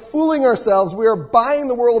 We are fooling ourselves. We are buying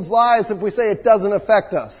the world's lies if we say it doesn't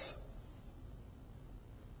affect us.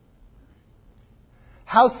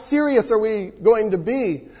 How serious are we going to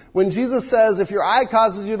be when Jesus says, if your eye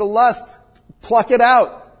causes you to lust, pluck it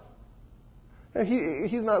out?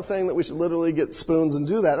 He's not saying that we should literally get spoons and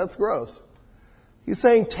do that. That's gross. He's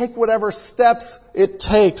saying take whatever steps it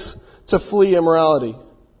takes to flee immorality.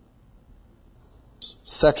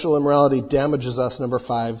 Sexual immorality damages us, number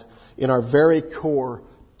 5, in our very core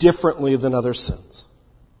differently than other sins.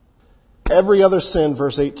 Every other sin,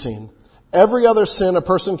 verse 18, every other sin a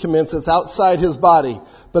person commits is outside his body,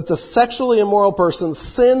 but the sexually immoral person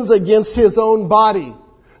sins against his own body.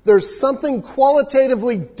 There's something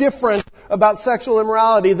qualitatively different about sexual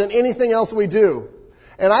immorality than anything else we do.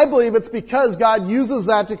 And I believe it's because God uses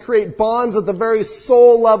that to create bonds at the very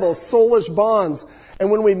soul level, soulish bonds.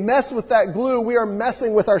 And when we mess with that glue, we are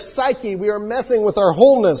messing with our psyche. We are messing with our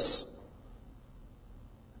wholeness.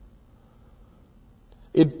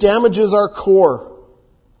 It damages our core.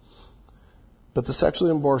 But the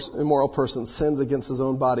sexually immoral person sins against his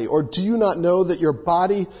own body. Or do you not know that your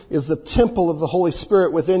body is the temple of the Holy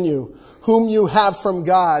Spirit within you, whom you have from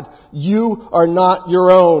God? You are not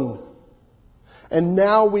your own. And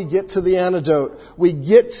now we get to the antidote. We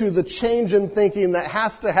get to the change in thinking that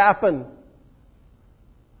has to happen.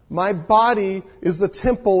 My body is the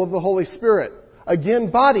temple of the Holy Spirit.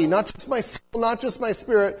 Again, body, not just my soul, not just my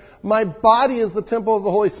spirit. My body is the temple of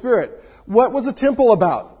the Holy Spirit. What was a temple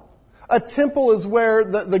about? A temple is where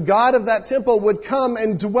the God of that temple would come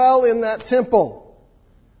and dwell in that temple.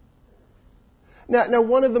 Now,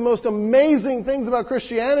 one of the most amazing things about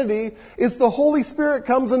Christianity is the Holy Spirit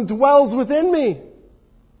comes and dwells within me.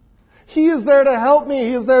 He is there to help me.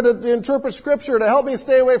 He is there to interpret Scripture, to help me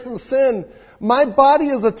stay away from sin. My body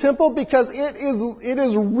is a temple because it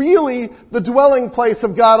is really the dwelling place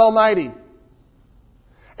of God Almighty.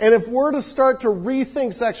 And if we're to start to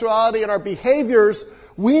rethink sexuality and our behaviors,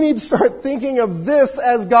 we need to start thinking of this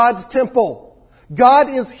as God's temple. God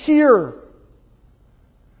is here.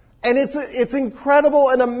 And it's incredible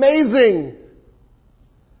and amazing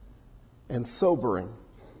and sobering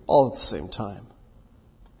all at the same time.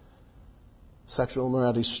 Sexual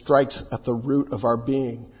immorality strikes at the root of our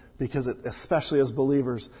being, because it, especially as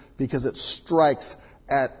believers, because it strikes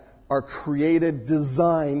at our created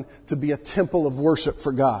design to be a temple of worship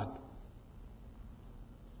for God.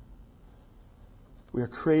 We are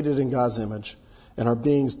created in God's image, and our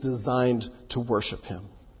being's designed to worship Him.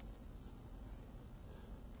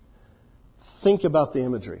 Think about the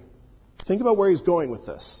imagery. Think about where he's going with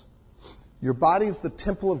this. Your body's the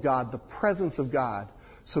temple of God, the presence of God,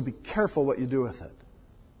 So be careful what you do with it.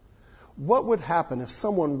 What would happen if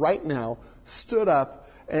someone right now stood up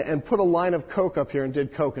and put a line of Coke up here and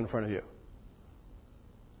did Coke in front of you?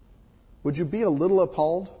 Would you be a little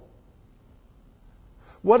appalled?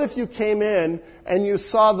 What if you came in and you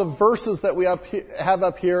saw the verses that we have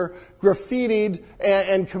up here graffitied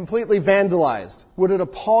and completely vandalized? Would it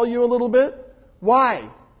appall you a little bit? Why?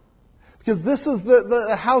 Because this is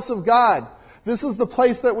the house of God. This is the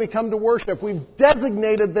place that we come to worship. We've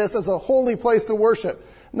designated this as a holy place to worship.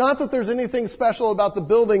 Not that there's anything special about the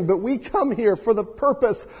building, but we come here for the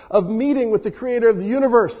purpose of meeting with the Creator of the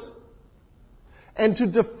universe. And to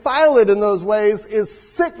defile it in those ways is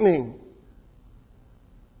sickening.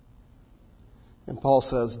 And Paul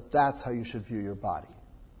says that's how you should view your body.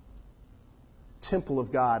 Temple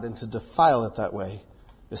of God, and to defile it that way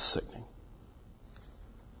is sickening.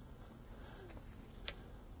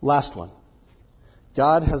 Last one.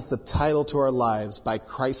 God has the title to our lives by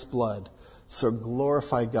Christ's blood, so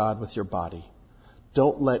glorify God with your body.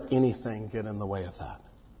 Don't let anything get in the way of that.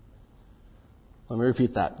 Let me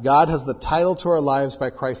repeat that. God has the title to our lives by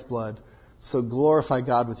Christ's blood, so glorify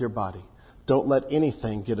God with your body. Don't let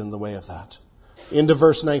anything get in the way of that. Into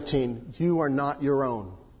verse 19, you are not your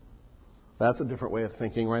own. That's a different way of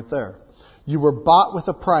thinking right there. You were bought with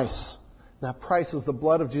a price. That price is the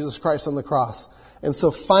blood of Jesus Christ on the cross. And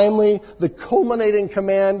so finally, the culminating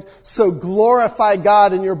command, so glorify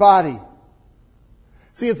God in your body.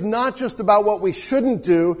 See, it's not just about what we shouldn't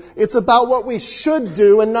do. It's about what we should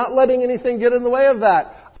do and not letting anything get in the way of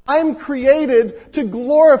that. I'm created to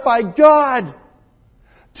glorify God.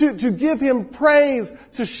 To give Him praise,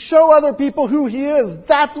 to show other people who He is.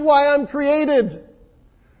 That's why I'm created.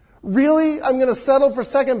 Really? I'm going to settle for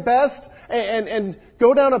second best and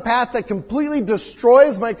go down a path that completely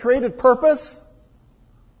destroys my created purpose?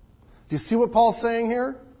 Do you see what Paul's saying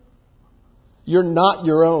here? You're not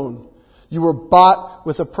your own. You were bought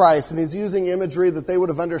with a price. And he's using imagery that they would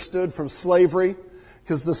have understood from slavery.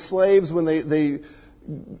 Because the slaves, when they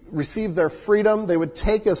received their freedom, they would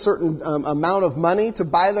take a certain amount of money to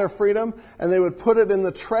buy their freedom, and they would put it in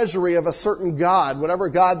the treasury of a certain god, whatever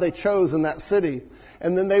god they chose in that city.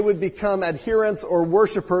 And then they would become adherents or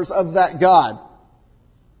worshipers of that god.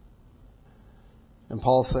 And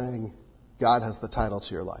Paul's saying, God has the title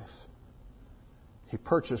to your life. He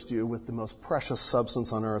purchased you with the most precious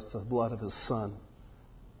substance on earth, the blood of His Son.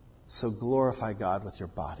 So glorify God with your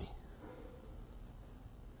body.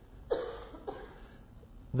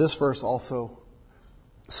 This verse also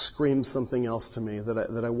screams something else to me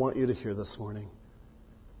that I want you to hear this morning.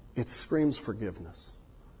 It screams forgiveness.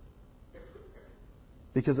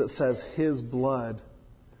 Because it says His blood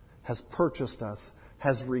has purchased us,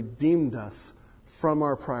 has redeemed us from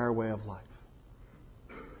our prior way of life.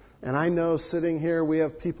 And I know sitting here, we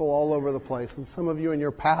have people all over the place. And some of you in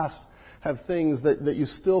your past have things that you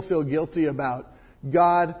still feel guilty about.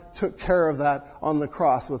 God took care of that on the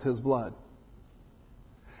cross with His blood.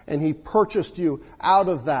 And He purchased you out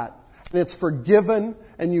of that. And it's forgiven,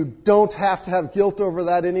 and you don't have to have guilt over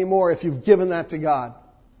that anymore if you've given that to God.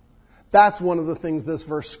 That's one of the things this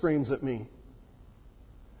verse screams at me.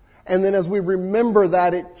 And then as we remember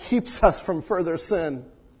that, it keeps us from further sin.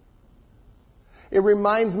 It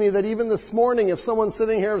reminds me that even this morning, if someone's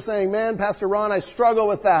sitting here saying, man, Pastor Ron, I struggle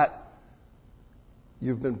with that.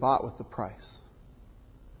 You've been bought with the price.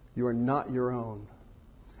 You are not your own.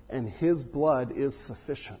 And His blood is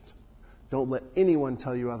sufficient. Don't let anyone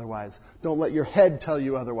tell you otherwise. Don't let your head tell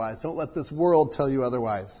you otherwise. Don't let this world tell you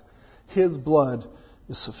otherwise. His blood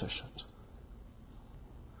is sufficient.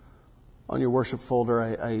 On your worship folder,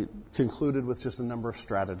 I concluded with just a number of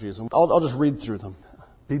strategies. I'll just read through them.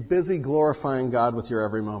 Be busy glorifying God with your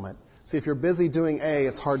every moment. See, if you're busy doing A,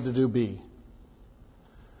 it's hard to do B.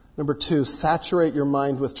 Number 2, saturate your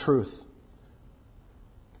mind with truth.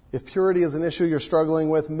 If purity is an issue you're struggling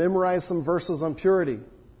with, memorize some verses on purity.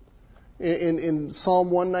 In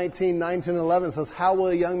Psalm 119, 9, 10, and 11, it says, how will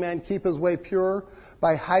a young man keep his way pure?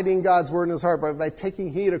 By hiding God's word in his heart, by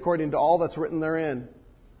taking heed according to all that's written therein.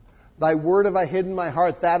 Thy word have I hid in my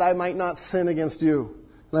heart, that I might not sin against you.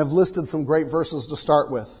 And I've listed some great verses to start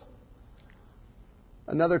with.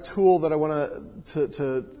 Another tool that I want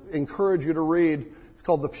to encourage you to read is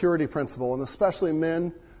called the Purity Principle. And especially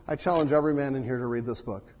men, I challenge every man in here to read this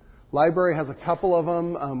book. Library has a couple of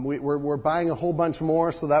them. We're buying a whole bunch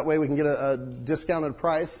more so that way we can get a discounted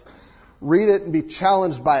price. Read it and be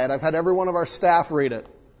challenged by it. I've had every one of our staff read it.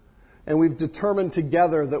 And we've determined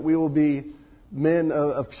together that we will be men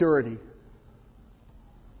of purity.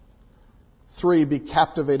 3, be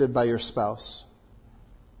captivated by your spouse.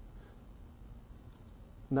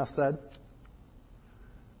 Enough said?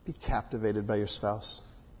 Be captivated by your spouse.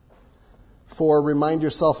 4, remind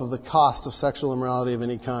yourself of the cost of sexual immorality of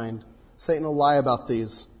any kind. Satan will lie about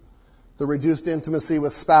these. The reduced intimacy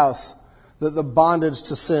with spouse, the bondage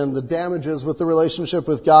to sin, the damages with the relationship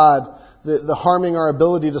with God, the harming our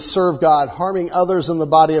ability to serve God, harming others in the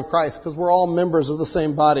body of Christ, because we're all members of the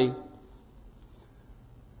same body.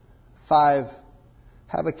 5,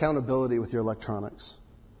 have accountability with your electronics.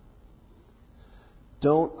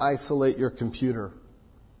 Don't isolate your computer.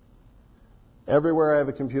 Everywhere I have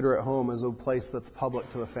a computer at home is a place that's public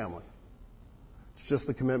to the family. It's just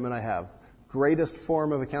the commitment I have. Greatest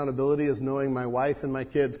form of accountability is knowing my wife and my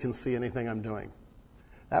kids can see anything I'm doing.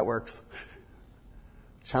 That works.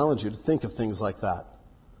 Challenge you to think of things like that.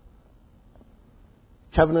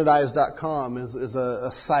 CovenantEyes.com is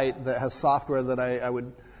a site that has software that I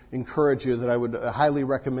would encourage you, that I would highly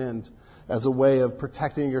recommend as a way of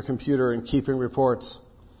protecting your computer and keeping reports.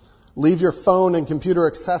 Leave your phone and computer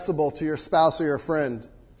accessible to your spouse or your friend.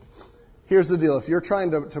 Here's the deal. If you're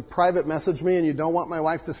trying to private message me and you don't want my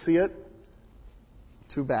wife to see it,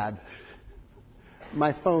 too bad.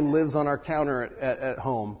 My phone lives on our counter at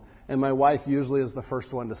home, and my wife usually is the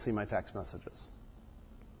first one to see my text messages.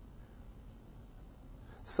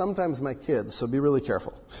 Sometimes my kids, so be really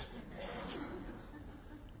careful.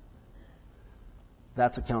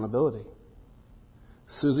 That's accountability.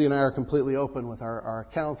 Susie and I are completely open with our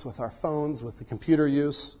accounts, with our phones, with the computer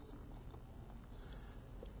use.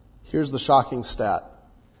 Here's the shocking stat.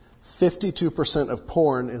 52% of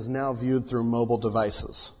porn is now viewed through mobile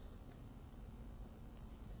devices.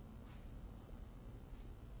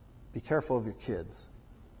 Be careful of your kids.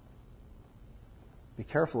 Be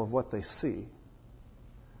careful of what they see.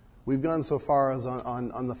 We've gone so far as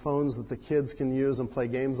on the phones that the kids can use and play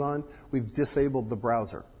games on, we've disabled the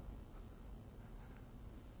browser.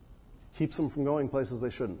 Keeps them from going places they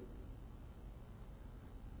shouldn't.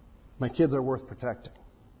 My kids are worth protecting,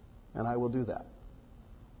 and I will do that.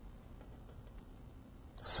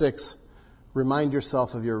 6, remind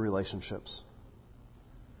yourself of your relationships.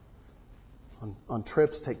 On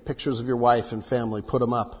trips, take pictures of your wife and family, put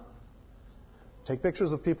them up. Take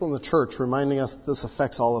pictures of people in the church, reminding us that this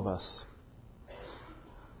affects all of us.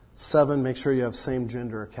 7, make sure you have same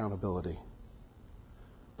gender accountability.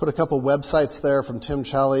 Put a couple websites there from Tim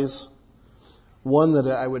Challies. One that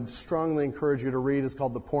I would strongly encourage you to read is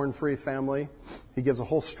called The Porn-Free Family. He gives a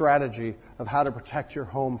whole strategy of how to protect your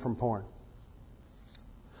home from porn.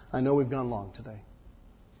 I know we've gone long today.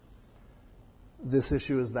 This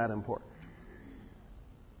issue is that important.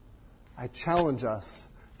 I challenge us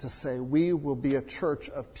to say we will be a church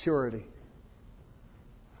of purity.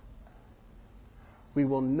 We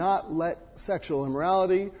will not let sexual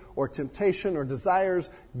immorality or temptation or desires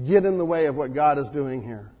get in the way of what God is doing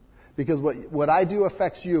here. Because what I do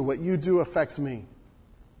affects you. What you do affects me.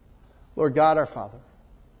 Lord God, our Father,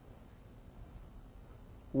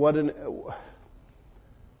 what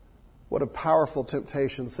a powerful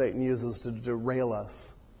temptation Satan uses to derail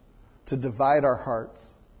us, to divide our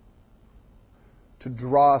hearts, to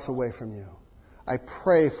draw us away from you. I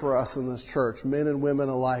pray for us in this church, men and women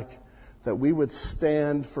alike, that we would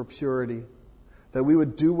stand for purity, that we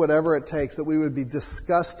would do whatever it takes, that we would be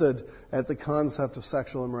disgusted at the concept of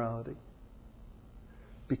sexual immorality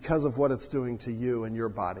because of what it's doing to you and your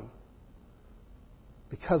body,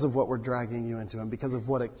 because of what we're dragging you into, and because of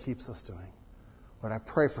what it keeps us doing. Lord, I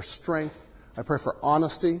pray for strength. I pray for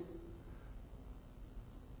honesty.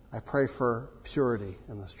 I pray for purity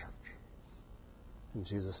in this church. In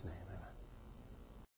Jesus' name.